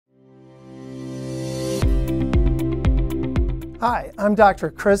Hi, I'm Dr.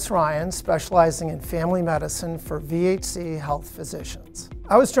 Chris Ryan, specializing in family medicine for VHC Health physicians.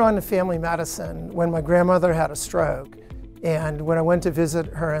 I was drawn to family medicine when my grandmother had a stroke, and when I went to visit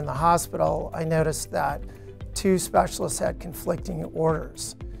her in the hospital, I noticed that two specialists had conflicting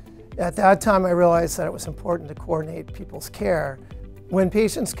orders. At that time, I realized that it was important to coordinate people's care. When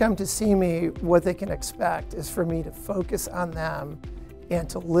patients come to see me, what they can expect is for me to focus on them and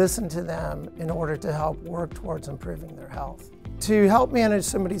to listen to them in order to help work towards improving their health. To help manage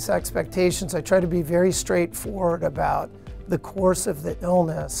somebody's expectations, I try to be very straightforward about the course of the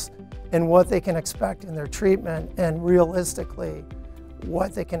illness and what they can expect in their treatment, and realistically,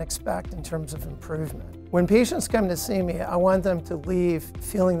 what they can expect in terms of improvement. When patients come to see me, I want them to leave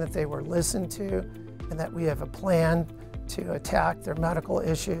feeling that they were listened to and that we have a plan to attack their medical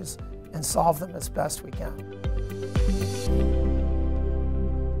issues and solve them as best we can.